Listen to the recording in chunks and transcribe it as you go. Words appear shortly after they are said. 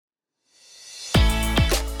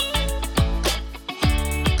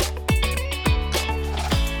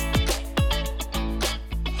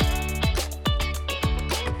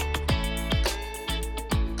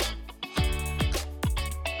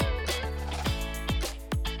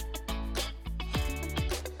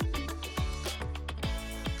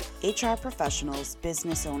HR professionals,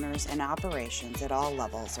 business owners, and operations at all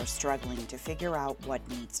levels are struggling to figure out what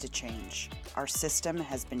needs to change. Our system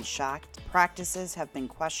has been shocked, practices have been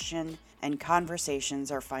questioned, and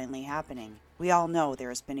conversations are finally happening. We all know there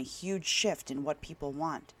has been a huge shift in what people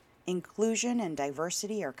want. Inclusion and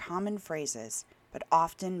diversity are common phrases, but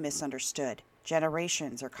often misunderstood.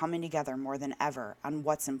 Generations are coming together more than ever on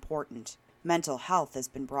what's important. Mental health has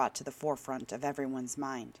been brought to the forefront of everyone's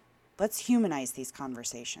mind. Let's humanize these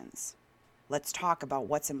conversations. Let's talk about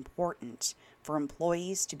what's important for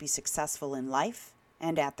employees to be successful in life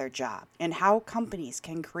and at their job, and how companies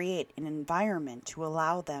can create an environment to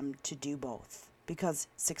allow them to do both. Because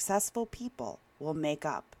successful people will make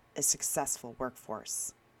up a successful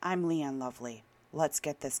workforce. I'm Leanne Lovely. Let's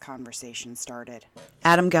get this conversation started.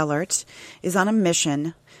 Adam Gellert is on a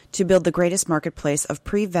mission to build the greatest marketplace of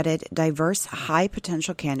pre-vetted, diverse,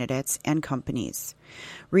 high-potential candidates and companies,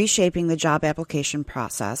 reshaping the job application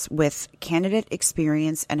process with candidate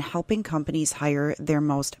experience and helping companies hire their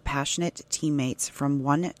most passionate teammates from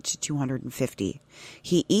 1 to 250.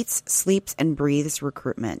 He eats, sleeps, and breathes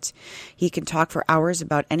recruitment. He can talk for hours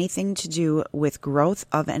about anything to do with growth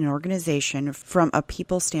of an organization from a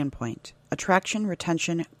people standpoint. Attraction,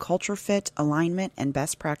 retention, culture fit, alignment, and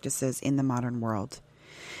best practices in the modern world.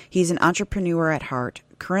 He's an entrepreneur at heart,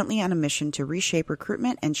 currently on a mission to reshape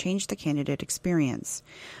recruitment and change the candidate experience.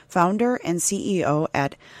 Founder and CEO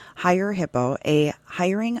at Hire Hippo, a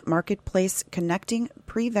hiring marketplace connecting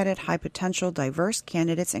pre-vetted high-potential diverse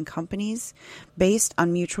candidates and companies based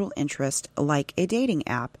on mutual interest like a dating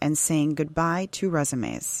app and saying goodbye to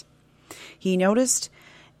resumes. He noticed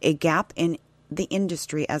a gap in the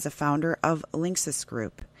industry as a founder of Linksys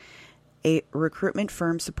Group, a recruitment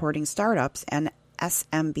firm supporting startups and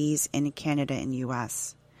SMBs in Canada and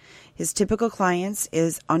US. His typical clients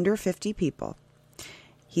is under 50 people.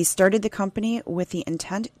 He started the company with the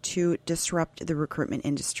intent to disrupt the recruitment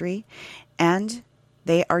industry, and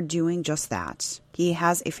they are doing just that. He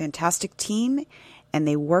has a fantastic team, and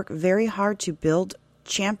they work very hard to build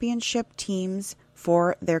championship teams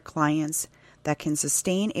for their clients that can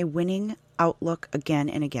sustain a winning outlook again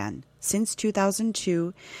and again. Since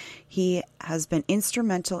 2002, he has been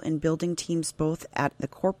instrumental in building teams both at the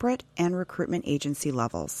corporate and recruitment agency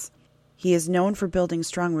levels. He is known for building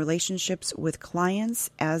strong relationships with clients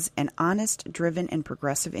as an honest, driven, and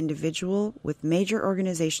progressive individual with major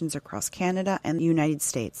organizations across Canada and the United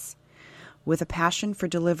States. With a passion for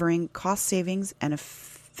delivering cost savings and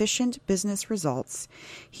efficient business results,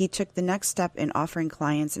 he took the next step in offering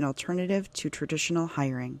clients an alternative to traditional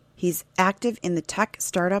hiring. He's active in the tech,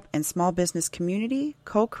 startup, and small business community,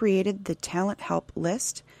 co-created the Talent Help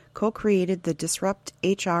List, co-created the Disrupt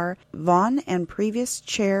HR Vaughan, and previous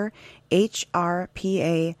chair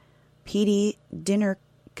HRPA PD Dinner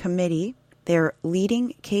Committee. Their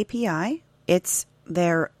leading KPI, it's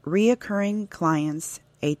their reoccurring clients,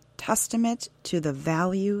 a testament to the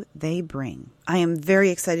value they bring. I am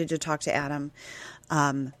very excited to talk to Adam,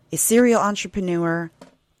 a serial entrepreneur.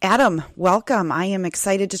 Adam, welcome. I am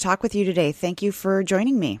excited to talk with you today. Thank you for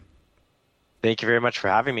joining me. Thank you very much for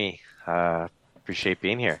having me. Appreciate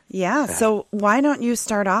being here. Yeah. So why don't you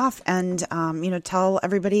start off and, tell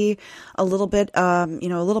everybody a little bit, a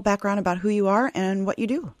little background about who you are and what you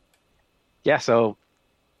do. Yeah. So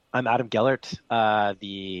I'm Adam Gellert,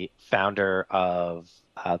 the founder of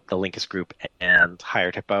the Linksys Group and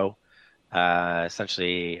Hire Hippo.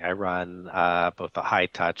 Essentially, I run both a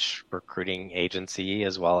high-touch recruiting agency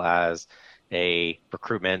as well as a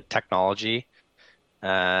recruitment technology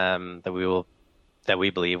that we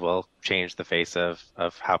believe will change the face of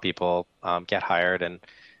how people get hired and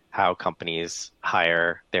how companies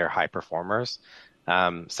hire their high performers.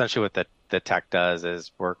 Essentially, what the tech does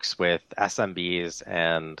is works with SMBs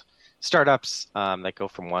and startups that go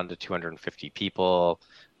from 1 to 250 people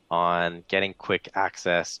on getting quick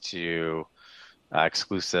access to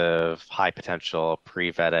exclusive, high potential,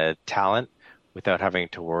 pre-vetted talent without having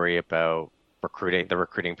to worry about the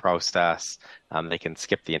recruiting process. They can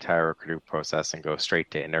skip the entire recruiting process and go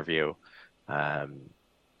straight to interview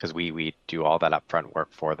because we do all that upfront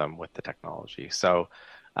work for them with the technology. So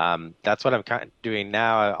that's what I'm kind of doing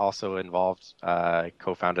now. I also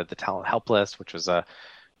co-founded the Talent Help List, which was a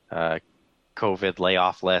COVID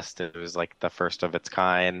layoff list. It was like the first of its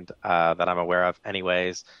kind that I'm aware of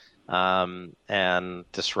anyways. And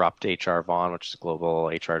Disrupt HR Vaughan, which is a global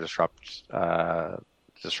HR Disrupt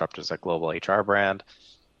is a global HR brand.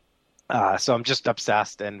 So I'm just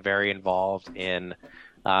obsessed and very involved in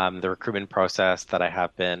the recruitment process that I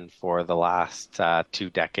have been for the last 2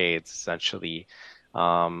 decades, essentially.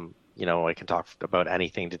 I can talk about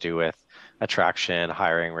anything to do with attraction,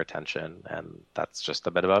 hiring, retention, and that's just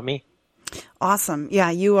a bit about me. Awesome. Yeah,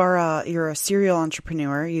 you're a serial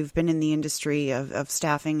entrepreneur. You've been in the industry of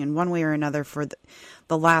staffing in one way or another for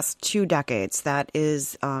the last 2 decades.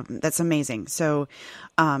 That's amazing. So,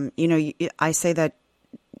 I say that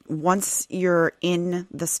once you're in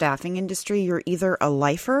the staffing industry, you're either a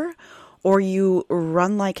lifer or you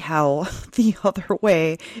run like hell the other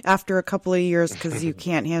way after a couple of years because you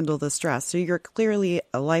can't handle the stress. So you're clearly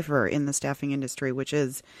a lifer in the staffing industry, which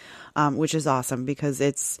is awesome because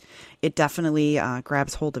it definitely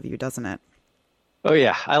grabs hold of you, doesn't it? Oh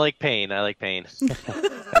yeah, I like pain. I like pain.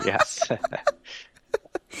 Yes.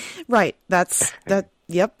 Right. That's that.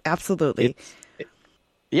 Yep. Absolutely. It's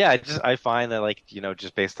Yeah, I find that like,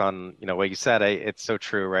 just based on, what you said, it's so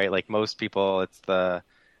true, right? Like most people, it's the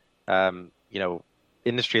um, you know,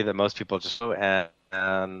 industry that most people just do, and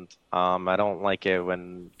I don't like it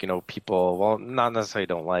when, people, well, not necessarily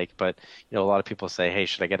don't like, but a lot of people say, "Hey,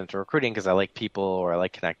 should I get into recruiting because I like people or I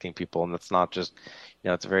like connecting people?" And that's not just,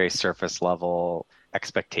 it's a very surface level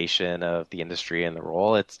expectation of the industry and the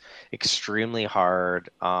role. It's extremely hard.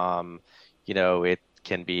 It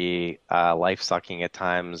can be life sucking at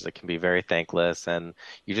times. It can be very thankless, and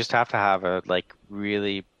you just have to have a like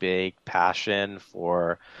really big passion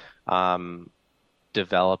for um,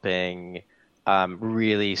 developing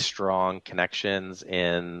really strong connections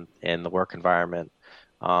in the work environment,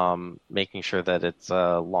 making sure that it's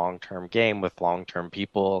a long-term game with long-term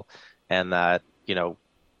people, and that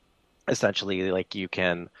essentially like you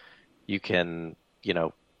can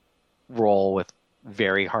roll with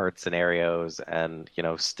very hard scenarios and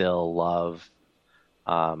still love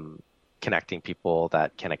um, connecting people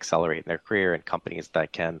that can accelerate in their career and companies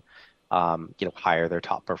that can hire their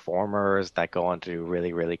top performers that go on to do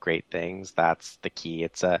really, really great things. That's the key.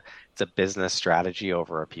 It's a business strategy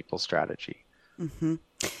over a people strategy. Hmm.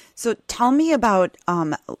 So tell me about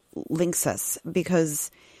Linksys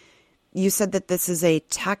because you said that this is a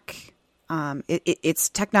it's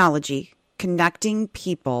technology connecting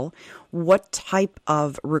people. What type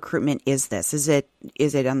of recruitment is this? Is it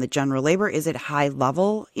on the general labor? Is it high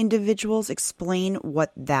level individuals? Explain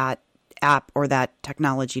what that app or that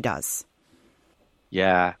technology does.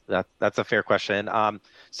 Yeah, that's a fair question.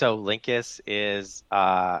 So Linkus is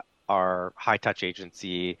our high touch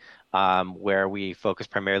agency where we focus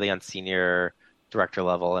primarily on senior director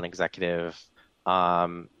level and executive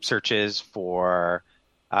searches for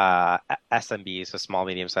SMBs, so small,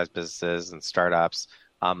 medium-sized businesses and startups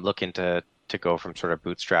looking to go from sort of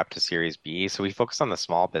bootstrap to Series B. So we focus on the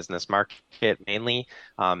small business market mainly.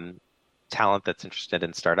 Talent that's interested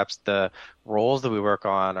in startups. The roles that we work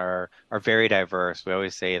on are very diverse. We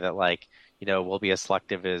always say that like, we'll be as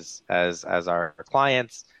selective as our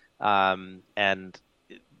clients. And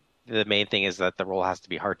the main thing is that the role has to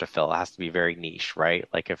be hard to fill. It has to be very niche, right?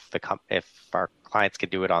 Like if our clients can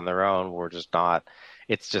do it on their own, we're just not.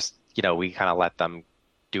 It's just, we kind of let them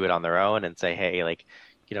do it on their own and say, hey, like,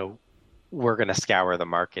 you know, we're going to scour the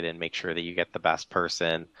market and make sure that you get the best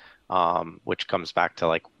person, which comes back to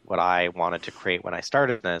like what I wanted to create when I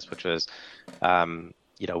started this, which was,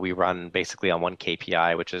 we run basically on one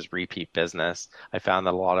KPI, which is repeat business. I found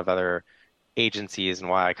that a lot of other agencies and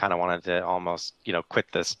why I kind of wanted to almost, quit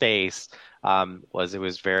the space, was it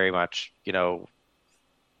was very much,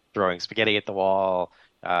 throwing spaghetti at the wall.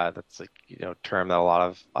 That's a term that a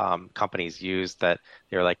lot of companies use that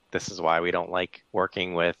they're like, this is why we don't like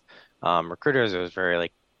working with recruiters. It was very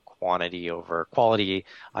like quantity over quality.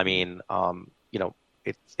 I mean,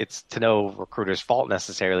 it's to no recruiter's fault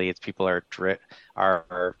necessarily. It's people are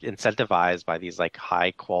incentivized by these like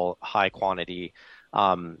high quantity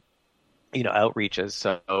outreaches.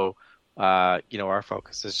 So our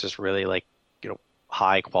focus is just really like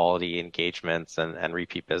high quality engagements and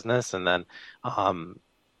repeat business, and then um,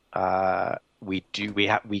 we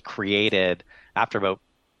created after about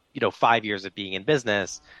 5 years of being in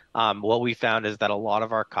business. What we found is that a lot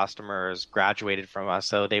of our customers graduated from us,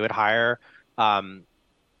 so they would hire um,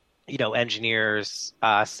 engineers,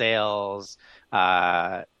 sales,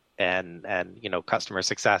 uh, and customer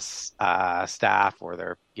success staff, or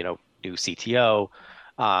their new CTO.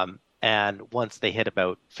 And once they hit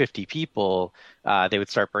about 50 people, they would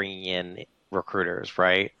start bringing in recruiters,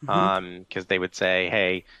 right? Hmm. Because they would say,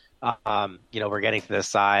 hey, we're getting to this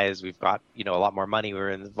size, we've got a lot more money, we're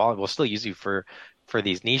involved, we'll still use you for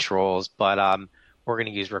these niche roles, but we're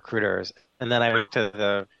going to use recruiters. And then I went to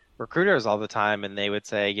the recruiters all the time, and they would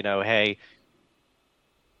say, hey,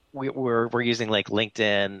 we're using like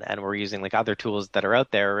LinkedIn and we're using like other tools that are out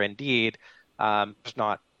there, Indeed, just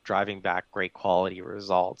not driving back great quality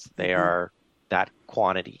results. They Hmm. are that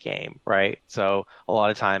quantity game, right? So a lot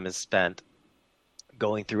of time is spent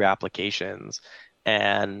going through applications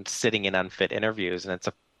and sitting in unfit interviews, and it's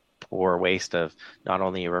a poor waste of not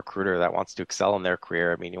only a recruiter that wants to excel in their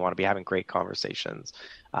career. I mean, you want to be having great conversations.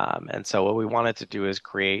 And so what we wanted to do is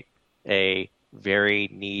create a very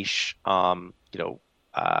niche,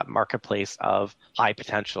 marketplace of high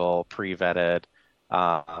potential, pre-vetted,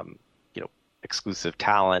 exclusive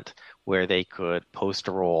talent where they could post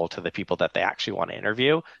a role to the people that they actually want to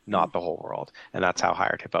interview, not the whole world. And that's how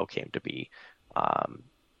Hired Hippo came to be.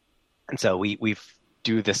 And so we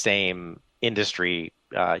do the same industry,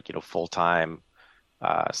 full-time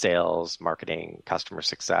sales, marketing, customer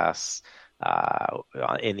success.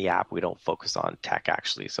 In the app, we don't focus on tech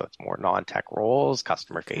actually, so it's more non-tech roles,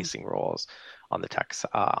 customer-facing roles on the tech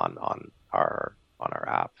on our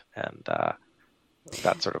app, and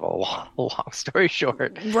that's sort of a long story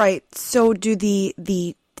short. Right. So do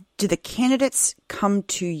the candidates come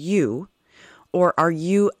to you, or are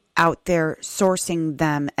you out there sourcing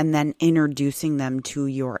them and then introducing them to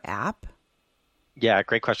your app? Yeah,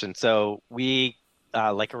 great question. So we,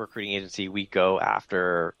 like a recruiting agency, we go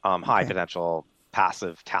after high potential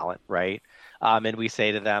passive talent, right? And we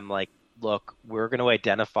say to them, like, look, we're going to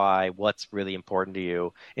identify what's really important to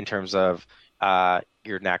you in terms of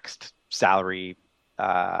your next salary,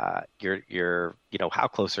 how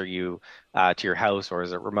close are you to your house, or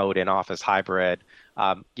is it remote, in office, hybrid?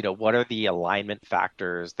 What are the alignment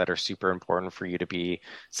factors that are super important for you to be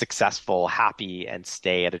successful, happy, and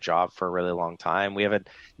stay at a job for a really long time? We have a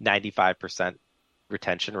 95%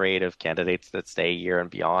 retention rate of candidates that stay a year and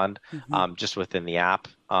beyond, just within the app,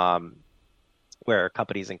 where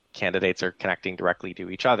companies and candidates are connecting directly to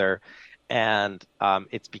each other. And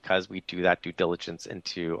it's because we do that due diligence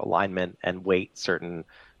into alignment and weight certain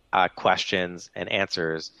questions and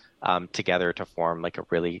answers together to form like a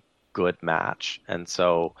really good match. And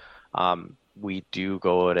so we do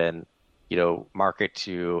go out and market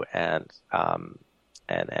to and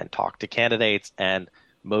talk to candidates. And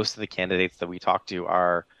most of the candidates that we talk to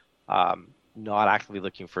are not actively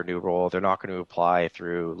looking for a new role. They're not going to apply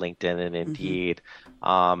through LinkedIn and Indeed.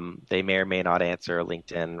 They may or may not answer a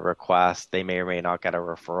LinkedIn request. They may or may not get a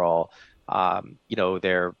referral.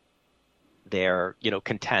 They're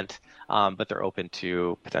content, but they're open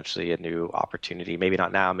to potentially a new opportunity. Maybe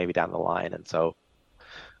not now, maybe down the line. And so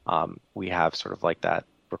we have sort of like that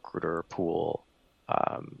recruiter pool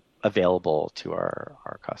available to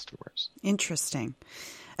our customers. Interesting.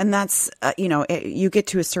 And that's, you get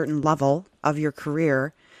to a certain level of your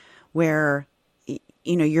career where,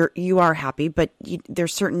 you are happy, but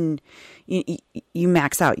there's certain, you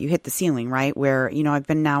max out, you hit the ceiling, right? Where, I've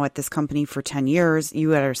been now at this company for 10 years,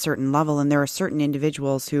 you at a certain level, and there are certain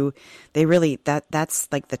individuals who they really, that's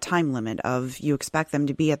like the time limit of, you expect them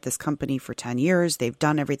to be at this company for 10 years. They've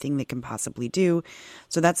done everything they can possibly do.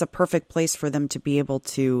 So that's a perfect place for them to be able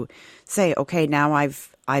to say, okay, now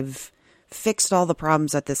I've fixed all the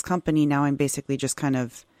problems at this company. Now I'm basically just kind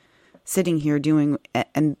of sitting here doing,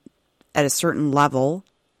 and at a certain level,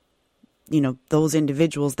 those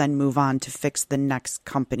individuals then move on to fix the next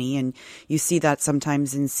company. And you see that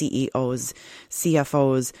sometimes in CEOs,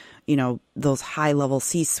 CFOs, those high level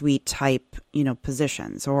C-suite type,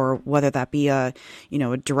 positions, or whether that be a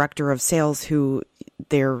director of sales who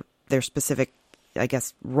their specific, I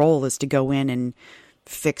guess, role is to go in and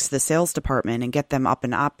fix the sales department and get them up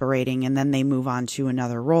and operating. And then they move on to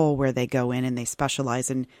another role where they go in and they specialize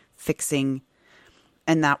in fixing.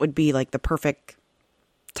 And that would be like the perfect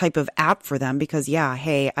type of app for them because,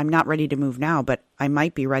 hey, I'm not ready to move now, but I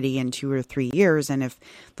might be ready in 2 or 3 years. And if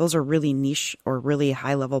those are really niche or really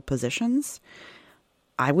high level positions,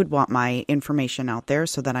 I would want my information out there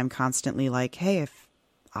so that I'm constantly like, hey, if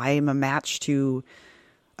I am a match to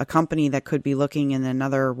a company that could be looking in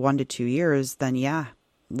another 1 to 2 years, then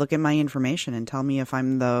look at my information and tell me if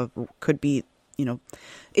could be,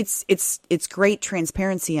 it's great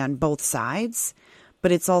transparency on both sides,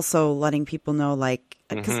 but it's also letting people know, like,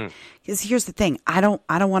 because here's the thing, I don't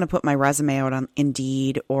want to put my resume out on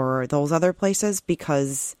Indeed or those other places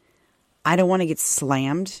because I don't want to get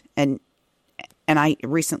slammed. And I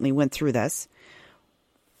recently went through this,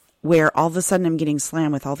 where all of a sudden I'm getting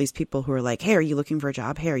slammed with all these people who are like, hey, are you looking for a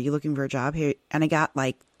job? Hey, are you looking for a job? Hey, and I got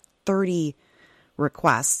like 30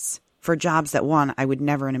 requests for jobs that, one, I would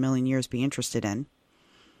never in a million years be interested in.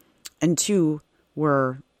 And two,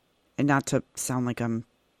 were, and not to sound like I'm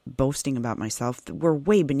boasting about myself, were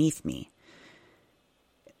way beneath me.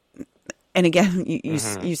 And again, you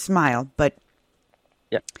smile, but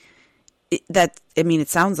it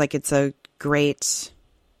sounds like it's a great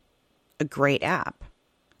app.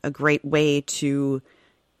 A great way to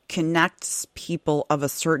connects people of a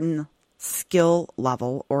certain skill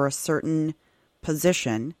level or a certain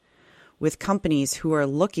position with companies who are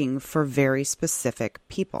looking for very specific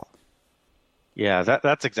people. Yeah,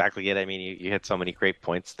 that's exactly it. I mean, you hit so many great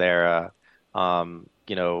points there.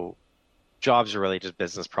 You know, jobs are really just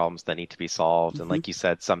business problems that need to be solved. And Hmm. like you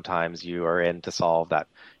said, sometimes you are in to solve that,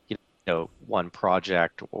 one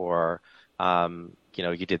project, or,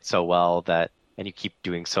 you did so well that, and you keep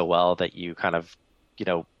doing so well that you kind of,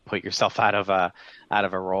 put yourself out of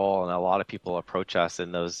a role. And a lot of people approach us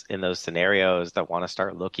in those scenarios that want to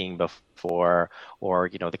start looking before, or,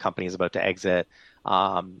 the company is about to exit.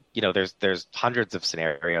 There's hundreds of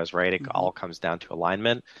scenarios, right? It Hmm. all comes down to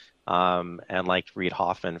alignment. And like Reid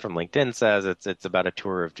Hoffman from LinkedIn says, it's about a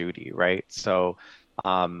tour of duty, right? So,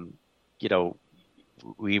 um, you know,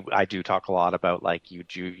 I do talk a lot about like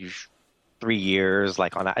 3 years,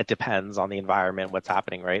 like it depends on the environment, what's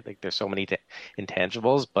happening, right? Like there's so many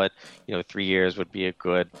intangibles, but 3 years would be a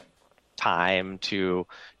good time to,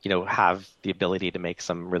 have the ability to make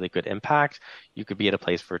some really good impact. You could be at a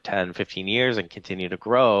place for 10, 15 years and continue to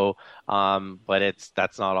grow. But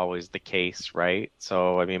that's not always the case, right?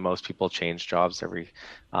 So, I mean, most people change jobs every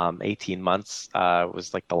 18 months,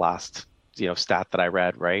 was like the last, stat that I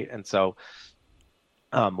read, right? And so,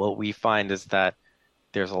 what we find is that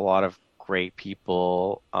there's a lot of great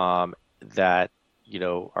people, that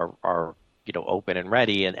are open and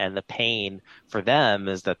ready, and the pain for them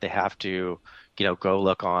is that they have to go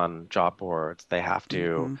look on job boards, they have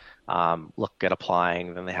to Hmm. look at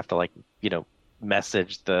applying, then they have to like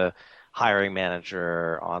message the hiring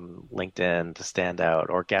manager on LinkedIn to stand out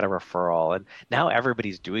or get a referral. And now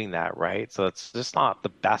everybody's doing that, right? So it's just not the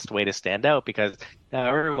best way to stand out, because now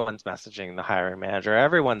everyone's messaging the hiring manager,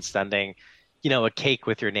 everyone's sending a cake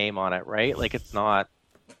with your name on it, right? Like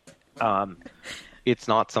um, it's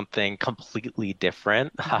not something completely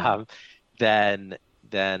different, Hmm. than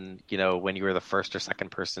when you were the first or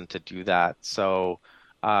second person to do that. So,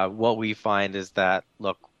 what we find is that,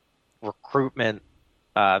 look, recruitment,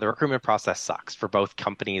 the recruitment process sucks for both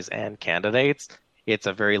companies and candidates. It's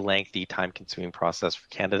a very lengthy, time-consuming process for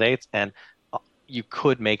candidates, and you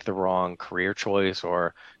could make the wrong career choice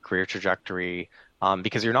or career trajectory,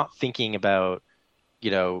 because you're not thinking about,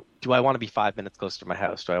 do I want to be 5 minutes closer to my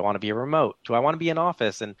house? Do I want to be a remote? Do I want to be in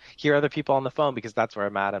office and hear other people on the phone because that's where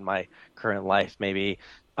I'm at in my current life? Maybe,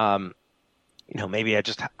 um, maybe I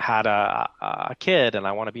just had a kid and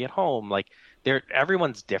I want to be at home. Like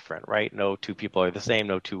everyone's different, right? No two people are the same.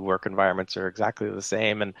 No two work environments are exactly the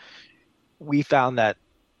same. And we found that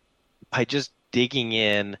by just digging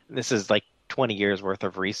in, this is like 20 years worth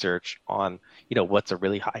of research on, what's a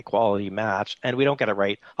really high quality match. And we don't get it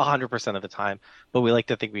right 100% of the time, but we like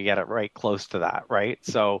to think we get it right close to that, right?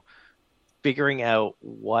 So figuring out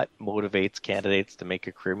what motivates candidates to make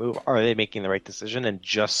a career move, are they making the right decision, and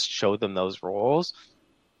just show them those roles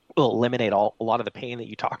will eliminate a lot of the pain that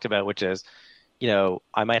you talked about, which is,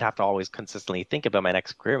 I might have to always consistently think about my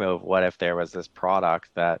next career move. What if there was this product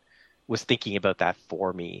that was thinking about that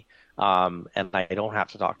for me? And I don't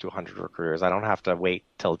have to talk to 100 recruiters. I don't have to wait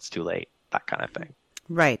till it's too late, that kind of thing.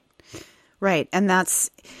 Right. Right. And that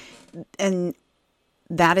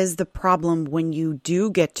is the problem when you do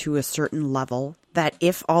get to a certain level, that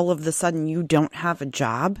if all of the sudden you don't have a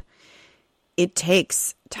job, it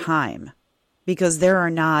takes time, because there are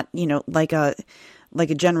not, like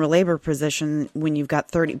a general labor position, when you've got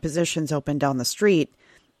 30 positions open down the street,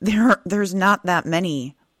 there's not that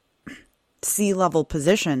many C-level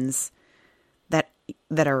positions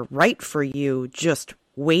that are right for you, just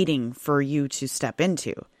waiting for you to step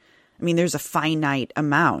into. I mean, there's a finite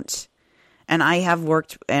amount. And I have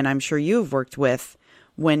worked, and I'm sure you've worked with,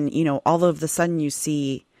 when, all of the sudden you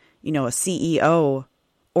see, a CEO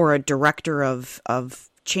or a director of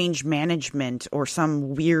change management or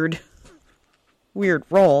some weird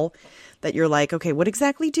role that you're like, okay, what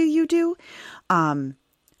exactly do you do?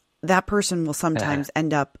 That person will sometimes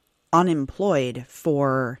end up unemployed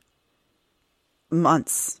for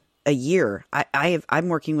months, a year. I'm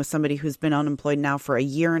working with somebody who's been unemployed now for a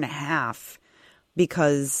year and a half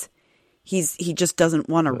because he just doesn't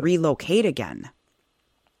want to relocate again.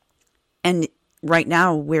 And right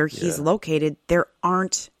now, where he's Yeah. located, there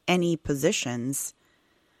aren't any positions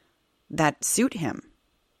that suit him,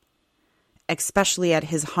 especially at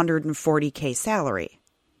his 140K salary.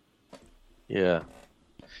 Yeah.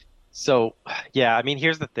 So, yeah, I mean,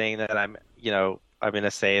 here's the thing that I'm going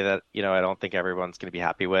to say that, I don't think everyone's going to be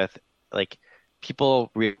happy with. Like,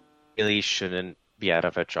 people really shouldn't be out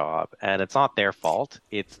of a job, and it's not their fault.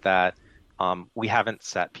 It's that we haven't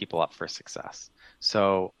set people up for success.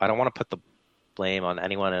 So I don't want to put the blame on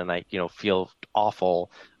anyone, and I, feel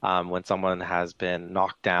awful when someone has been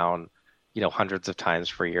knocked down, hundreds of times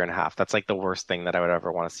for a year and a half. That's like the worst thing that I would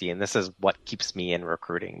ever want to see. And this is what keeps me in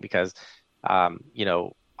recruiting because,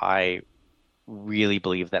 I really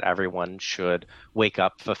believe that everyone should wake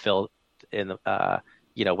up fulfilled in,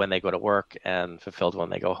 when they go to work and fulfilled when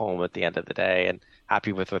they go home at the end of the day and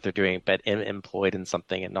happy with what they're doing, but employed in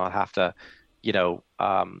something and not have to,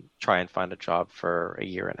 try and find a job for a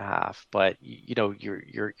year and a half. But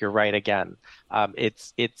you're right again.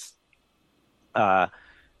 It's uh,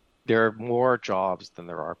 there are more jobs than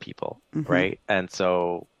there are people, Hmm. right? And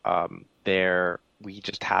so we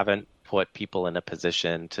just haven't put people in a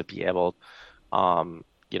position to be able, um,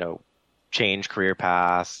 you know, change career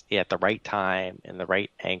paths at the right time in the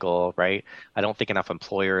right angle, right? I don't think enough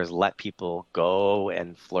employers let people go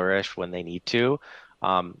and flourish when they need to.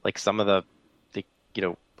 Like some of the,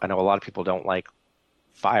 I know a lot of people don't like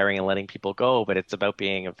firing and letting people go, but it's about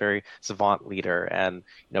being a very savant leader and,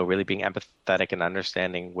 really being empathetic and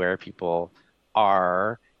understanding where people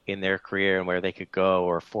are in their career and where they could go,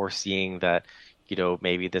 or foreseeing that,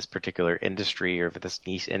 maybe this particular industry or this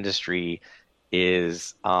niche industry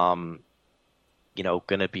is, going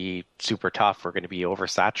to be super tough. We're going to be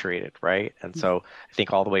oversaturated, right? And so I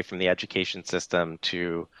think all the way from the education system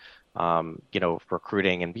to,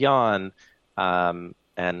 recruiting and beyond, and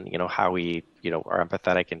how we, are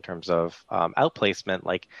empathetic in terms of outplacement.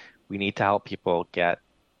 Like we need to help people get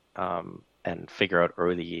and figure out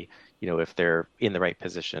early, if they're in the right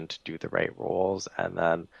position to do the right roles, and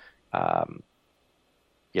then, um,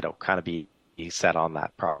 kind of be set on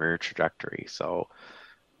that proper trajectory. So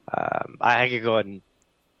I could go into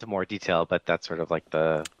more detail, but that's sort of like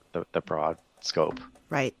the broad scope.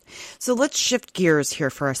 Right. So let's shift gears here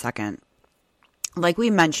for a second. Like we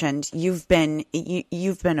mentioned, you've been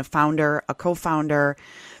a founder, a co-founder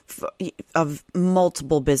of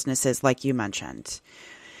multiple businesses, like you mentioned.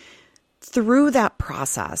 Through that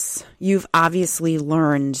process, you've obviously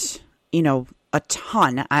learned, a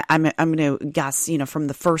ton. I'm going to guess, from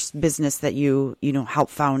the first business that you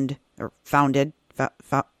helped found or founded,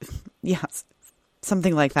 yes,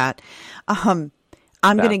 something like that. I'm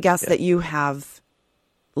going Yeah, to guess yeah. that you have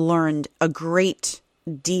learned a great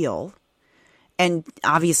deal. And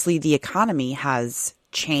obviously the economy has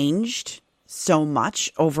changed so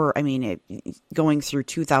much over, going through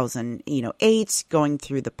 2008, going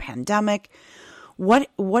through the pandemic.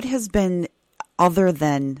 What has been, other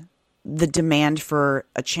than the demand for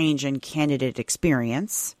a change in candidate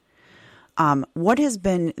experience, what has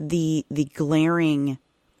been the glaring,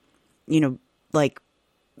 like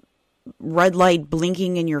red light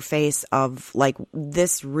blinking in your face of like,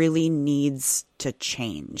 this really needs to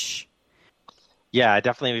change? Yeah,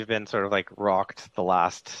 definitely we've been sort of like rocked the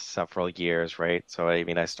last several years, right? So I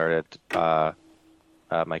mean, I started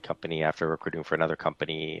my company after recruiting for another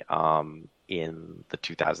company in the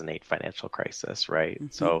 2008 financial crisis, right? Hmm.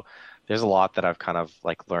 So there's a lot that I've kind of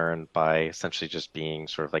like learned by essentially just being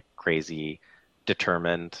sort of like crazy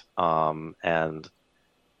determined, and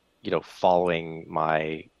following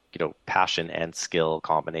my, passion and skill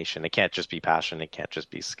combination. It can't just be passion, it can't just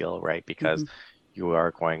be skill, right? Hmm. Because you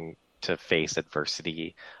are going to face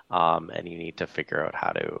adversity, and you need to figure out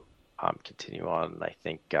how to continue on. I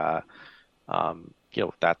think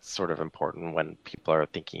that's sort of important when people are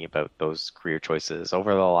thinking about those career choices.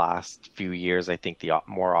 Over the last few years, I think the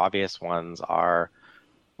more obvious ones are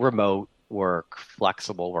remote work,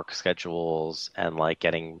 flexible work schedules, and like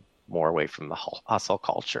getting more away from the hustle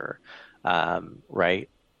culture, right?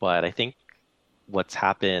 But I think what's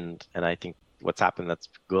happened, and I think what's happened that's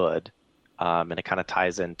good, and it kind of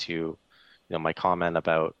ties into, my comment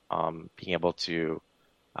about being able to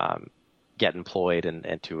um, get employed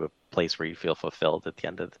and to a place where you feel fulfilled at the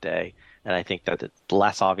end of the day. And I think that it's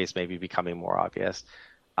less obvious, maybe becoming more obvious,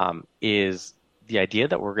 is the idea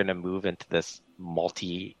that we're going to move into this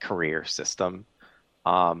multi-career system.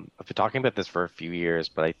 I've been talking about this for a few years,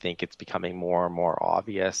 but I think it's becoming more and more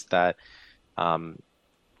obvious that, um,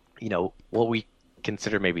 what we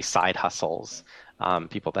consider maybe side hustles,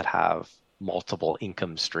 people that have multiple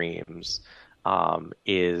income streams,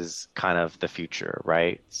 is kind of the future,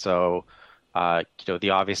 right? So, the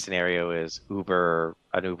obvious scenario is an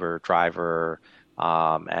Uber driver,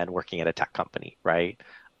 and working at a tech company, right?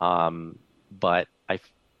 But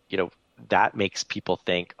you know, that makes people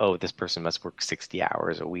think, oh, this person must work 60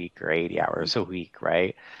 hours a week or 80 hours a week,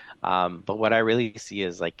 right? But what I really see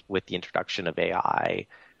is like with the introduction of AI,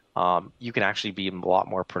 you can actually be a lot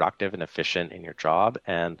more productive and efficient in your job.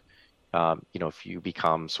 And, if you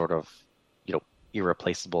become sort of,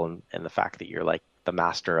 irreplaceable in the fact that you're like the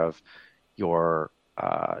master of your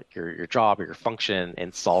your job or your function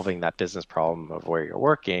in solving that business problem of where you're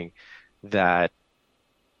working, that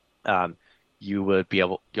um, you'll be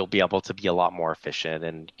able to be a lot more efficient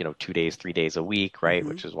in, 2 days, 3 days a week, right? Hmm.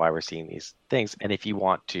 Which is why we're seeing these things. And if you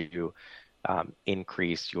want to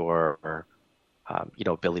increase your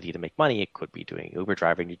ability to make money, it could be doing Uber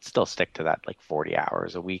driving. You'd still stick to that like 40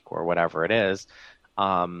 hours a week or whatever it is,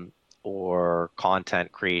 um, or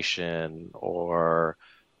content creation, or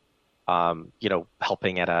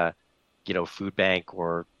helping at a, food bank,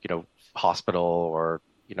 or, hospital, or,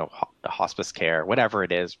 hospice care, whatever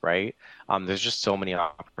it is, right? There's just so many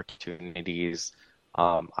opportunities,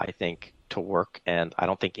 I think, to work, and I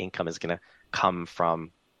don't think income is going to come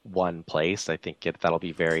from one place. I think that'll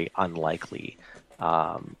be very unlikely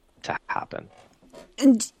to happen.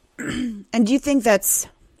 And and do you think that's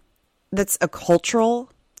a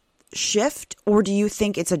cultural shift, or do you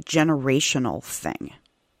think it's a generational thing?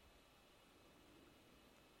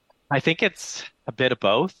 I think it's a bit of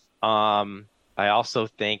both. I also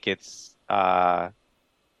think it's a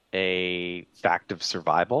fact of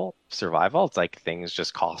survival. Survival. It's like things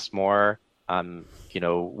just cost more.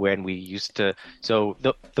 When we used to, so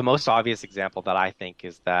the most obvious example that I think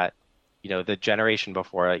is that, the generation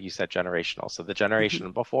before, you said generational. So the Hmm.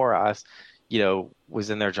 generation before us, was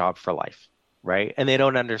in their job for life, right? And they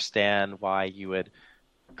don't understand why you would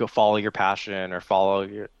go follow your passion or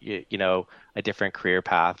follow a different career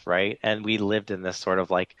path, right? And we lived in this sort of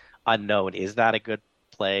like unknown. Is that a good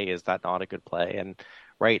play? Is that not a good play? And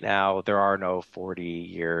right now there are no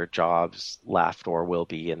 40-year jobs left or will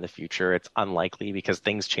be in the future. It's unlikely because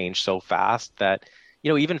things change so fast that,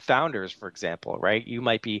 even founders, for example, right? You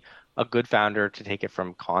might be a good founder to take it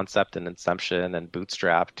from concept and inception and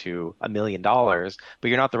bootstrap to $1 million, but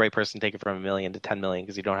you're not the right person to take it from 1 million to 10 million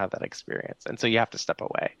because you don't have that experience. And so you have to step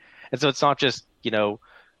away. And so it's not just,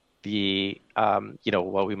 the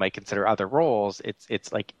what we might consider other roles.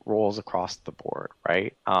 It's like roles across the board,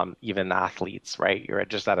 right? Even athletes, right? You're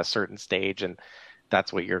just at a certain stage, and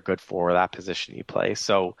that's what you're good for, that position you play.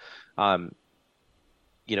 So um,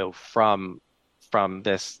 from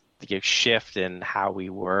this, shift in how we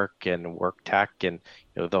work and work tech, and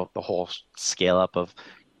the whole scale up of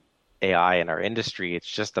AI in our industry, it's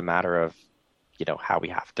just a matter of how we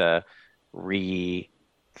have to rethink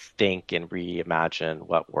and reimagine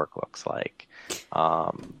what work looks like,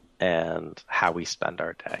 and how we spend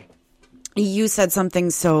our day. You said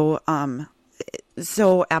something so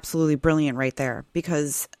absolutely brilliant right there,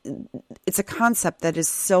 because it's a concept that is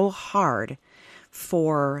so hard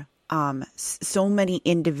for so many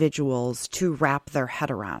individuals to wrap their head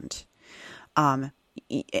around. Um,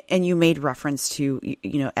 and you made reference to,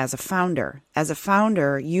 as a founder,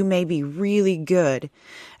 you may be really good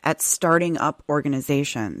at starting up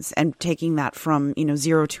organizations and taking that from,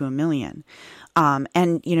 zero to 1 million.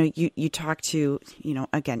 And, you talk to,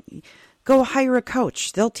 again, go hire a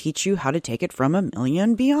coach. They'll teach you how to take it from 1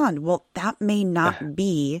 million beyond. Well, that may not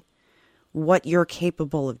be what you're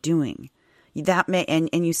capable of doing. That may, and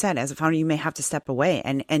you said as a founder, you may have to step away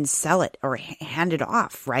and sell it or hand it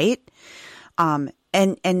off, right? And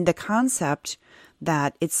the concept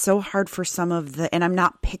that it's so hard for some of the, and I'm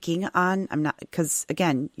not picking on, I'm not, because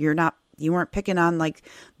again, you weren't picking on like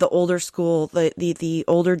the older school, the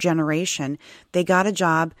older generation. They got a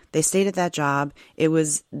job, they stayed at that job.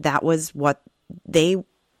 That was what they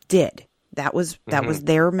did. That was Hmm.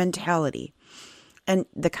 their mentality. And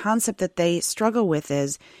the concept that they struggle with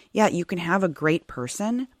is, yeah, you can have a great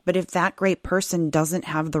person, but if that great person doesn't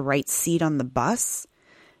have the right seat on the bus,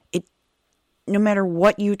 no matter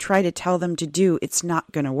what you try to tell them to do, it's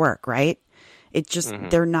not going to work, right? It just, Hmm.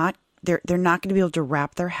 they're not going to be able to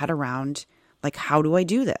wrap their head around, like, how do I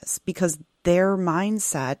do this? Because their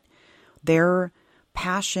mindset, their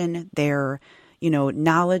passion, their,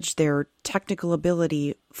 knowledge, their technical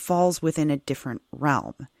ability falls within a different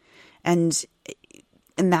realm. And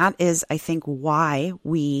and that is, I think, why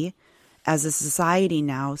we as a society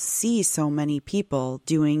now see so many people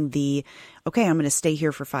doing okay, I'm going to stay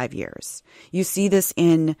here for 5 years. You see this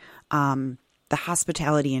in the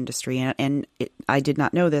hospitality industry. I did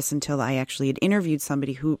not know this until I actually had interviewed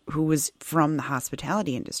somebody who was from the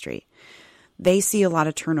hospitality industry. They see a lot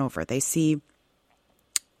of turnover. They see,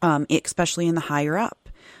 especially in the higher up,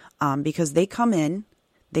 because they come in,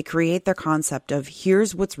 they create their concept of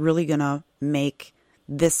here's what's really going to make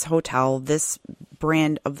this hotel, this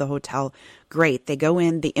brand of the hotel, great. They go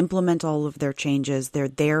in, they implement all of their changes. They're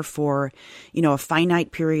there for, a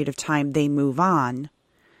finite period of time. They move on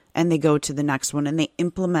and they go to the next one and they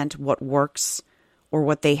implement what works or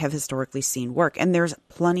what they have historically seen work. And there's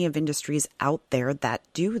plenty of industries out there that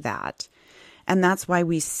do that. And that's why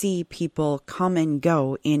we see people come and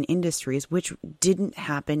go in industries, which didn't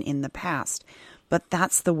happen in the past. But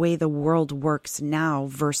that's the way the world works now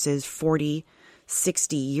versus 40,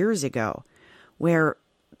 60 years ago, where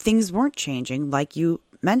things weren't changing. Like you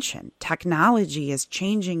mentioned, technology is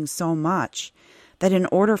changing so much that in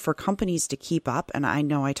order for companies to keep up, and I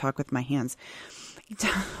know I talk with my hands,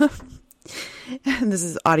 this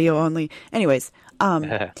is audio only. Anyways,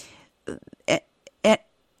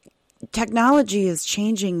 technology is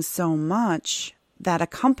changing so much that a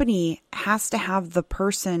company has to have the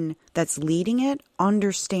person that's leading it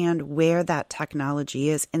understand where that technology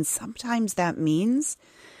is. And sometimes that means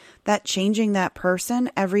that changing that person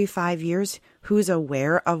every 5 years who's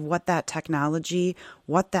aware of what that technology,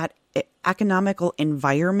 what that economical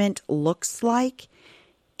environment looks like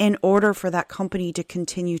in order for that company to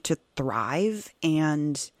continue to thrive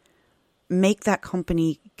and make that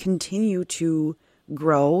company continue to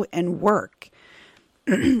grow and work.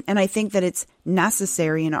 And I think that it's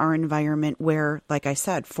necessary in our environment where, like I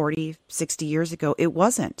said, 40, 60 years ago, it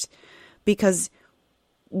wasn't. Because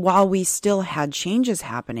while we still had changes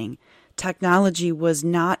happening, technology was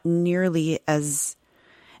not nearly as,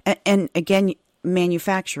 and again,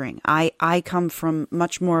 manufacturing. I come from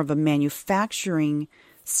much more of a manufacturing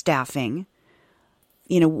staffing.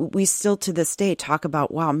 You know, we still to this day talk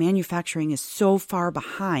about, wow, manufacturing is so far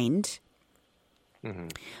behind.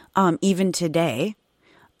 Even today,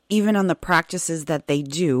 even on the practices that they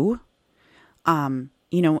do,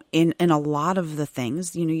 you know, in a lot of the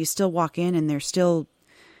things, you know, you still walk in and they're still,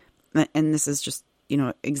 and this is just, you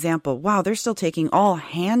know, example, wow, they're still taking all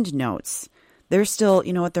hand notes. They're still,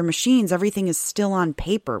 you know, at their machines, everything is still on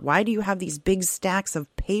paper. Why do you have these big stacks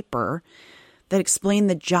of paper that explain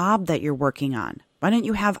the job that you're working on? Why don't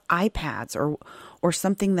you have iPads or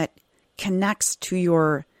something that connects to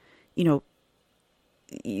your, you know,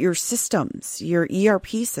 your systems, your ERP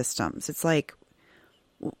systems? It's like,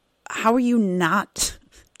 how are you not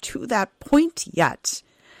to that point yet?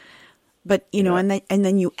 But, you know, and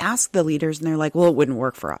then you ask the leaders and they're like, well, it wouldn't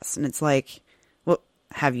work for us. And it's like, well,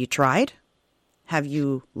 have you tried? Have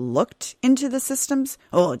you looked into the systems?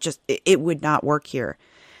 Oh, it would not work here.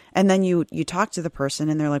 And then you talk to the person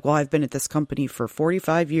and they're like, well, I've been at this company for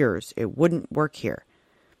 45 years. It wouldn't work here.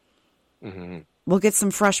 Mm-hmm. We'll get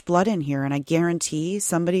some fresh blood in here. And I guarantee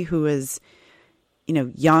somebody who is, you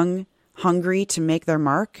know, young, hungry to make their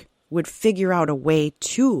mark would figure out a way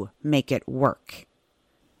to make it work.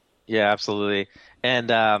 Yeah, absolutely. And,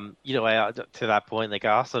 you know, to that point, like,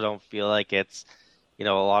 I also don't feel like it's, you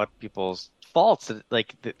know, a lot of people's faults.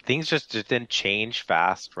 Like, things just didn't change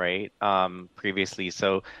fast, right? Previously.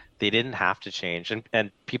 So they didn't have to change.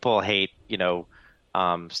 And people hate, you know,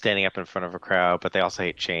 standing up in front of a crowd, but they also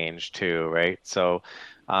hate change too, right? So,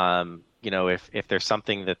 you know, if there's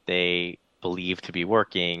something that they believe to be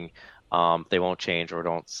working, they won't change or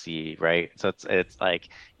don't see, right? So it's like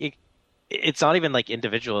it's not even like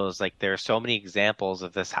individuals. Like there are so many examples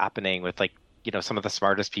of this happening with like, you know, some of the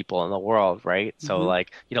smartest people in the world, right? So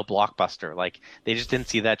like, you know, Blockbuster, like they just didn't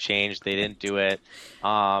see that change. They didn't do it.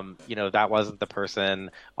 You know, that wasn't the person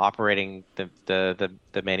operating the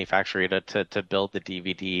manufacturer to build the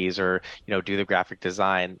DVDs or, you know, do the graphic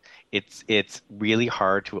design. It's really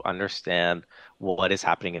hard to understand what is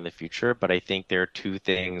happening in the future. But I think there are two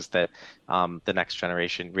things that the next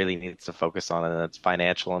generation really needs to focus on, and that's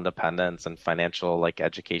financial independence and financial like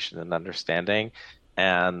education and understanding.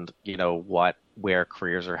 And you know where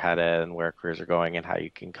careers are headed and where careers are going and how you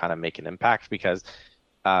can kind of make an impact, because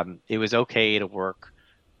it was okay to work,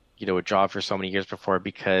 you know, a job for so many years before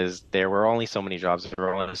because there were only so many jobs, there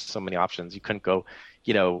were only so many options. You couldn't go,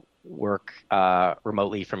 you know, work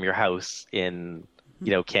remotely from your house in,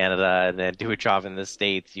 you know, Canada and then do a job in the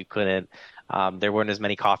States. You couldn't. There weren't as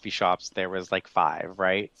many coffee shops. There was like 5,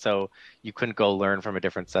 right? So you couldn't go learn from a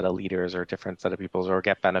different set of leaders or a different set of people or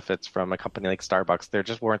get benefits from a company like Starbucks. There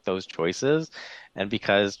just weren't those choices. And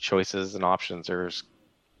because choices and options are,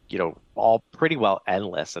 you know, all pretty well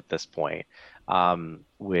endless at this point,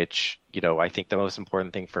 which, you know, I think the most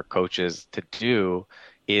important thing for coaches to do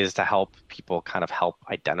is to help people kind of help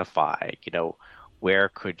identify, you know, where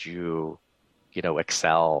could you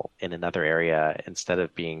excel in another area instead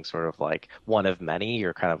of being sort of like one of many.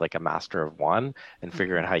 You're kind of like a master of one, and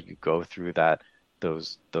figuring out how you go through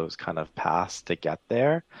those kind of paths to get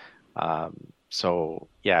there. So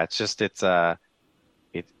yeah, I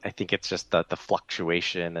think it's just the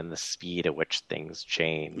fluctuation and the speed at which things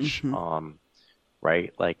change.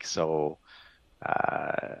 Right? Like, so,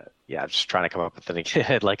 yeah, just trying to come up with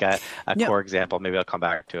like a No, core example. Maybe I'll come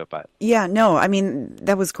back to it, but yeah, no, I mean,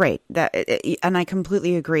 that was great. And I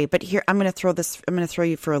completely agree. But here, I'm going to throw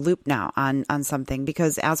you for a loop now on something,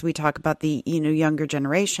 because as we talk about the, younger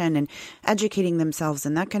generation and educating themselves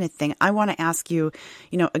and that kind of thing, I want to ask you,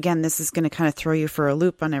 again, this is going to kind of throw you for a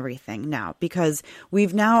loop on everything now, because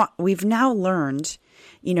we've now learned,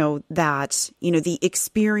 that, the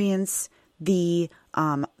experience, the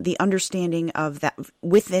understanding of that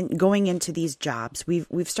within going into these jobs,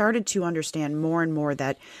 we've started to understand more and more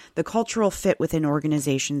that the cultural fit within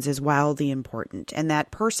organizations is wildly important, and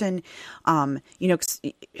that person,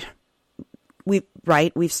 we've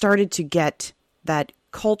started to get that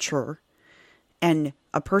culture and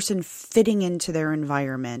a person fitting into their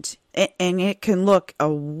environment, and it can look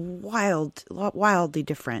wildly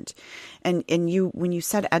different. And when you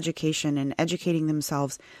said education and educating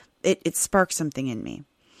themselves, it sparked something in me.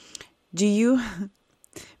 Do you,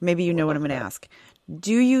 maybe you know what I'm going to ask.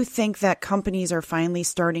 Do you think that companies are finally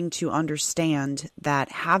starting to understand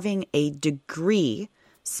that having a degree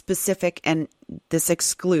specific, and this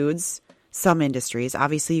excludes some industries,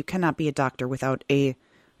 obviously you cannot be a doctor without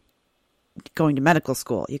going to medical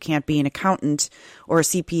school. You can't be an accountant or a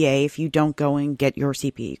CPA if you don't go and get your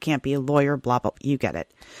CPA. You can't be a lawyer, blah, blah, you get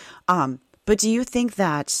it. But do you think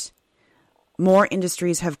that more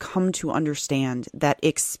industries have come to understand that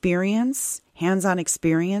experience, hands-on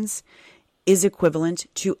experience, is equivalent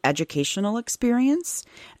to educational experience,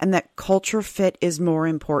 and that culture fit is more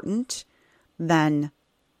important than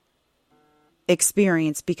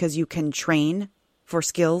experience because you can train for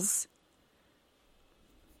skills?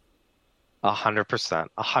 100%,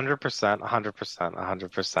 100%,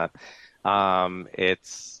 100%, 100%.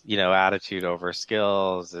 It's, attitude over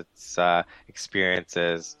skills. It's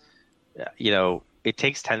experiences. It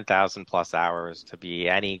takes 10,000 plus hours to be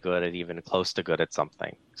any good at even close to good at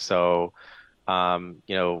something. So,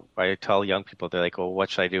 I tell young people, they're like, well, what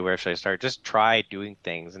should I do? Where should I start? Just try doing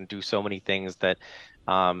things and do so many things that,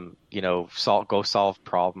 go solve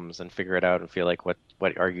problems and figure it out and feel like what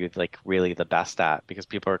are you like really the best at? Because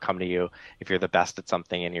people are coming to you if you're the best at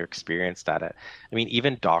something and you're experienced at it. I mean,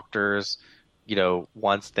 even doctors,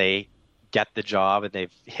 once they get the job and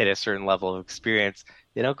they've hit a certain level of experience,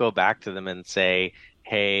 they don't go back to them and say,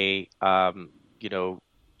 hey,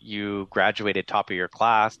 you graduated top of your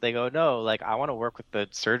class. They go, no, like I want to work with the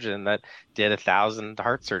surgeon that did 1,000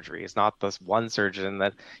 heart surgeries, not this one surgeon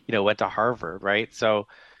that, went to Harvard, right? So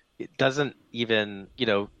it doesn't even,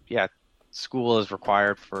 yeah, school is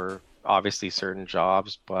required for obviously certain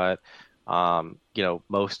jobs, but,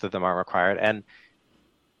 most of them aren't required. And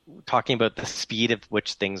talking about the speed of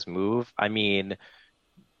which things move, I mean,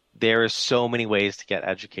 there is so many ways to get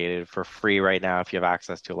educated for free right now if you have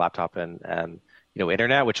access to a laptop and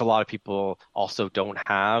internet, which a lot of people also don't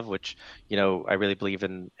have, which, I really believe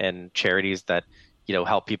in charities that,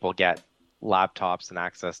 help people get laptops and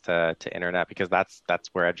access to internet, because that's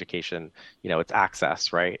where education, it's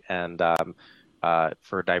access, right? And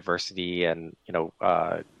for diversity and,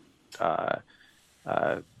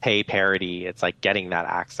 pay parity, it's like getting that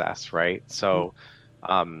access, right? So,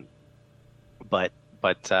 but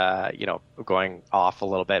going off a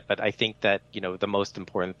little bit, but I think that, the most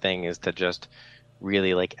important thing is to just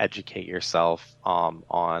really like educate yourself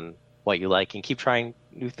on what you like and keep trying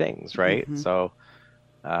new things, right? Mm-hmm. So,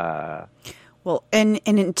 well, and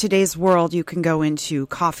in today's world, you can go into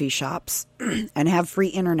coffee shops and have free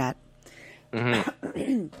internet.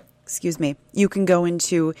 mm-hmm. Excuse me. You can go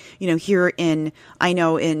into, here in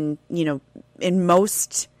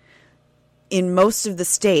most of the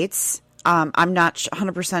states, I'm not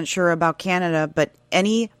 100% sure about Canada, but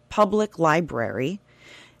any public library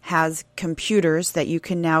has computers that you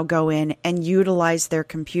can now go in and utilize their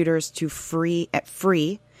computers to free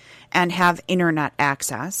and have internet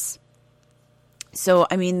access. So,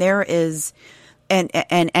 I mean, there is, and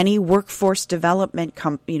any workforce development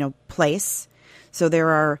place. So there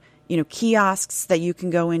are, kiosks that you can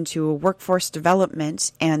go into a workforce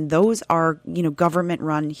development, and those are, government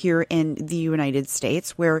run here in the United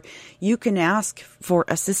States, where you can ask for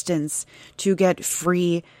assistance to get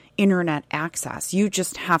free internet access. You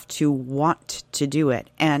just have to want to do it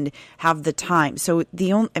and have the time. So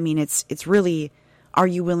it's really, are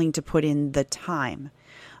you willing to put in the time?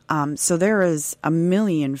 So there is a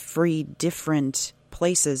million free different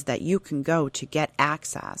places that you can go to get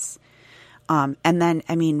access. And then,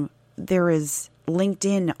 there is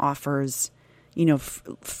LinkedIn offers,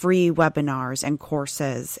 free webinars and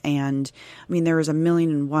courses. And there is a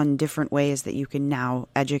million and one different ways that you can now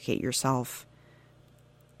educate yourself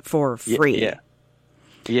for free. Yeah.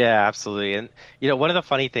 Yeah, absolutely. And one of the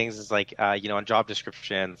funny things is like on job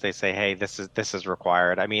descriptions they say, "Hey, this is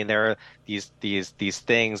required." I mean, there are these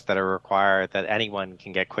things that are required that anyone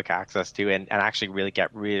can get quick access to and actually really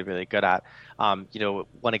get really really good at.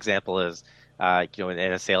 One example is in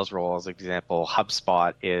a sales role, as an example,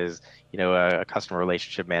 HubSpot is a customer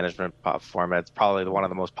relationship management platform. It's probably one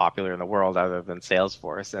of the most popular in the world, other than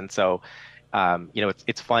Salesforce. And so,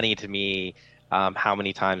 it's funny to me how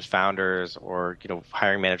many times founders or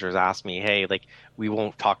hiring managers ask me, "Hey, like we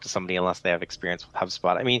won't talk to somebody unless they have experience with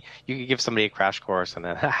HubSpot." I mean, you could give somebody a crash course in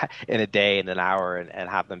a day, in an hour, and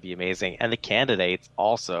have them be amazing. And the candidates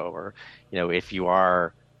also, or if you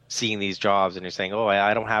are seeing these jobs and you're saying, "Oh,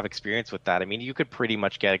 I don't have experience with that," I mean, you could pretty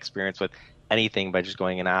much get experience with anything by just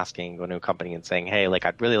going and asking, going to a company and saying, "Hey, like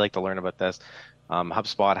I'd really like to learn about this."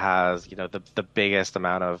 HubSpot has, the biggest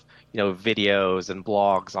amount of, videos and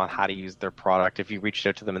blogs on how to use their product. If you reached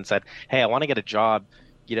out to them and said, "Hey, I want to get a job,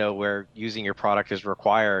 where using your product is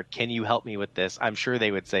required. Can you help me with this?" I'm sure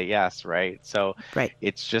they would say yes, right? So Right.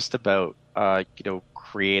 it's just about,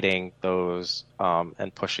 creating those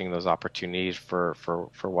and pushing those opportunities for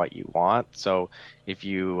what you want. So if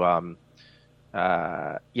you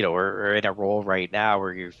or in a role right now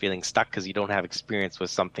where you're feeling stuck because you don't have experience with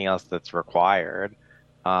something else that's required,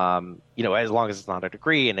 as long as it's not a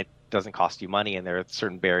degree and it doesn't cost you money, and there are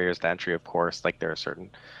certain barriers to entry, of course, like there are certain,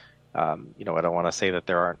 I don't want to say that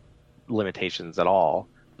there aren't limitations at all,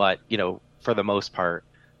 but, for the most part,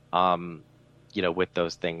 with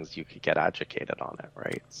those things, you could get educated on it,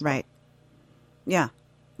 right? So. Right. Yeah.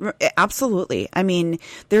 Absolutely. I mean,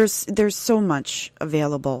 there's so much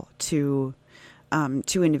available to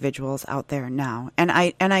individuals out there now. And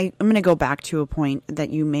I'm going to go back to a point that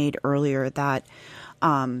you made earlier that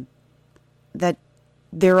that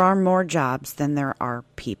there are more jobs than there are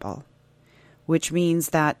people, which means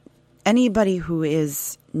that anybody who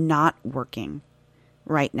is not working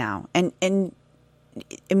right now, and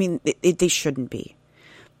I mean, they shouldn't be,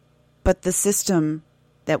 but the system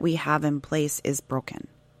that we have in place is broken.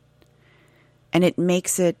 And it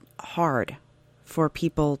makes it hard for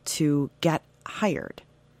people to get hired.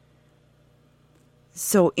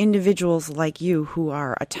 So individuals like you who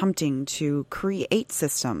are attempting to create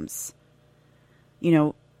systems,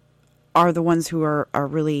 are the ones who are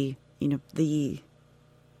really, the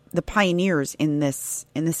pioneers in this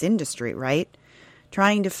industry, right?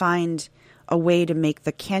 Trying to find a way to make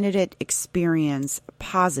the candidate experience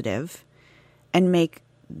positive and make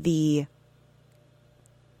it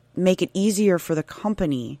easier for the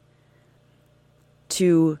company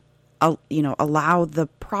to allow the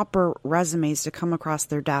proper resumes to come across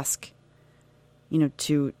their desk,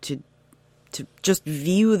 to just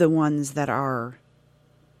view the ones that are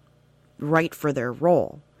right for their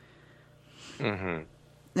role. Mm-hmm.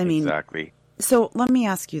 I mean, exactly. So let me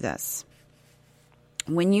ask you this.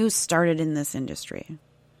 When you started in this industry,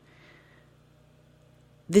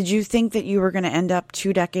 did you think that you were going to end up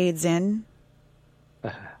 2 decades in?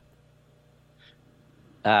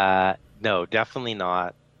 No, definitely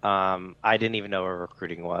not. I didn't even know what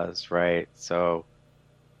recruiting was, right? So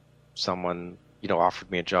someone, offered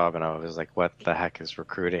me a job and I was like, "What the heck is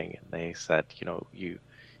recruiting?" And they said, you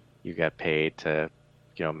get paid to,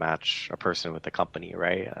 match a person with the company,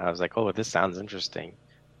 right? And I was like, "Oh, this sounds interesting.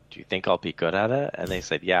 Do you think I'll be good at it?" And they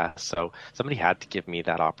said, "Yeah." So somebody had to give me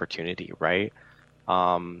that opportunity, right?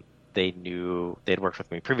 They knew they'd worked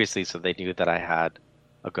with me previously, so they knew that I had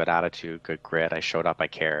a good attitude, good grit. I showed up, I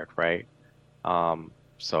cared, right?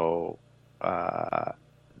 So,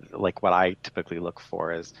 like what I typically look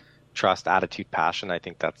for is trust, attitude, passion. I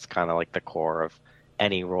think that's kind of like the core of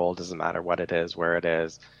any role. Doesn't matter what it is, where it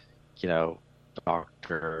is, you know,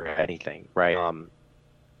 doctor, anything, right?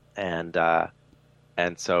 And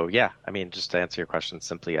and so yeah, I mean, just to answer your question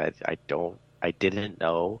simply, I didn't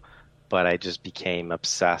know, but I just became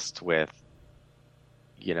obsessed with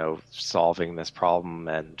solving this problem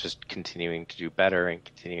and just continuing to do better and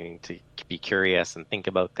continuing to be curious and think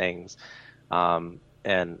about things, and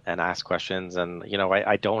ask questions. And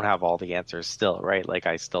I don't have all the answers still, right? Like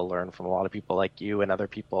I still learn from a lot of people like you and other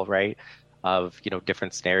people, right? Of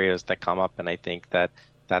different scenarios that come up, and I think that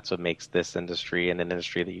that's what makes this industry and an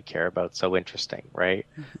industry that you care about so interesting, right?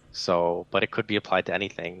 So, but it could be applied to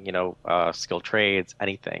anything, skilled trades,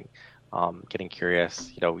 anything. Getting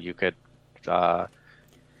curious, uh,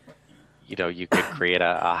 you could create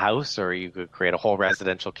a house, or you could create a whole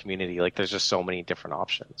residential community. Like there's just so many different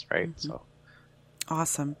options, right? So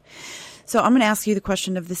Awesome. So I'm going to ask you the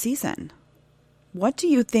question of the season. What do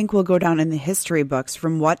you think will go down in the history books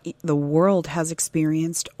from what the world has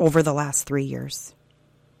experienced over the last 3 years?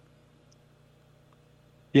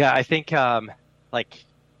 yeah, I think like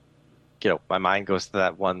my mind goes to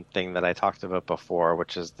that one thing that I talked about before,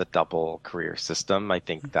 which is the double career system. I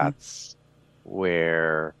think that's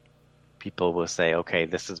where people will say, okay,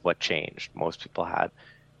 this is what changed. Most people had,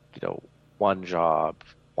 one job,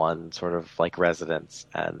 one sort of like residence,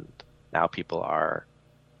 and now people are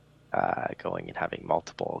going and having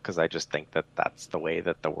multiple, because I just think that that's the way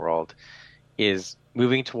that the world is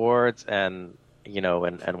moving towards, and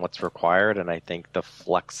and what's required. And I think the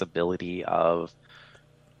flexibility of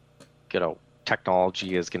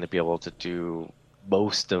technology is going to be able to do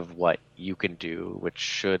most of what you can do, which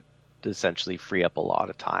should essentially free up a lot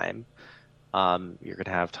of time. You're going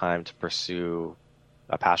to have time to pursue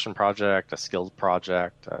a passion project, a skilled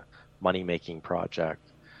project, a money-making project.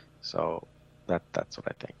 So that's what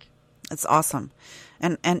I think. It's awesome.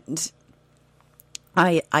 And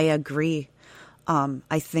I agree.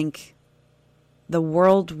 I think the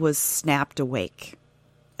world was snapped awake.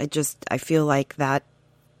 I feel like that,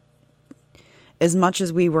 as much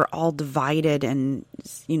as we were all divided and,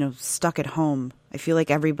 stuck at home, I feel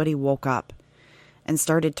like everybody woke up and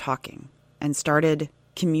started talking and started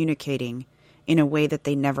communicating in a way that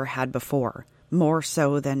they never had before. More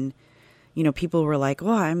so than, people were like, oh,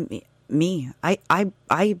 I'm me.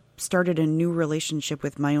 I started a new relationship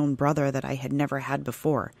with my own brother that I had never had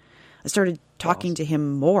before. I started talking to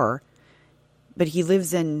him more, but he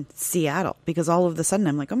lives in Seattle, because all of a sudden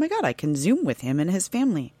I'm like, oh my God, I can Zoom with him and his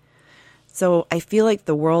family. So I feel like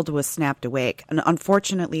the world was snapped awake. And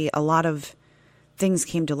unfortunately, a lot of things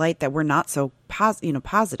came to light that were not so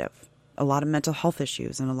positive. A lot of mental health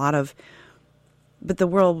issues and but the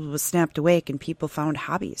world was snapped awake, and people found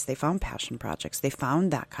hobbies. They found passion projects. They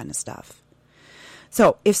found that kind of stuff.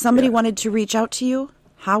 So if somebody wanted to reach out to you,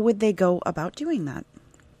 how would they go about doing that?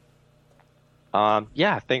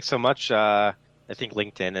 Thanks so much. I think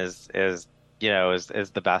LinkedIn is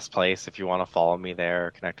the best place if you want to follow me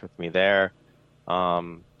there, connect with me there.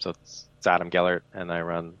 So it's Adam Gellert, and I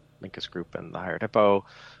run Linkus Group and the Hired Hippo.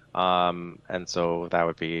 And so that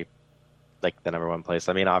would be like the number one place.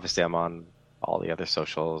 I mean, obviously I'm on all the other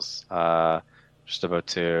socials, just about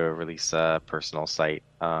to release a personal site,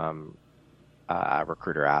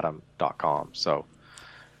 recruiteradam.com. So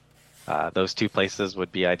those two places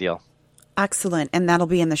would be ideal. Excellent. And that'll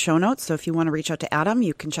be in the show notes. So if you want to reach out to Adam,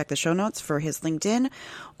 you can check the show notes for his LinkedIn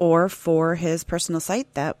or for his personal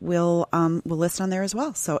site that we'll list on there as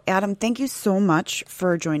well. So Adam, thank you so much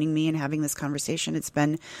for joining me and having this conversation. It's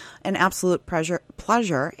been an absolute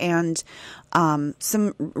pleasure and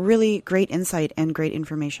some really great insight and great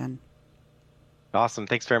information. Awesome.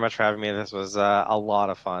 Thanks very much for having me. This was a lot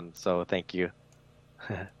of fun. So thank you.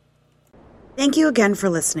 Thank you again for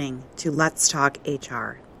listening to Let's Talk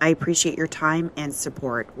HR. I appreciate your time and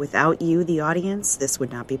support. Without you, the audience, this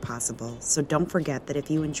would not be possible. So don't forget that if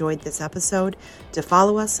you enjoyed this episode, to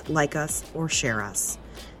follow us, like us, or share us.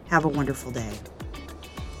 Have a wonderful day.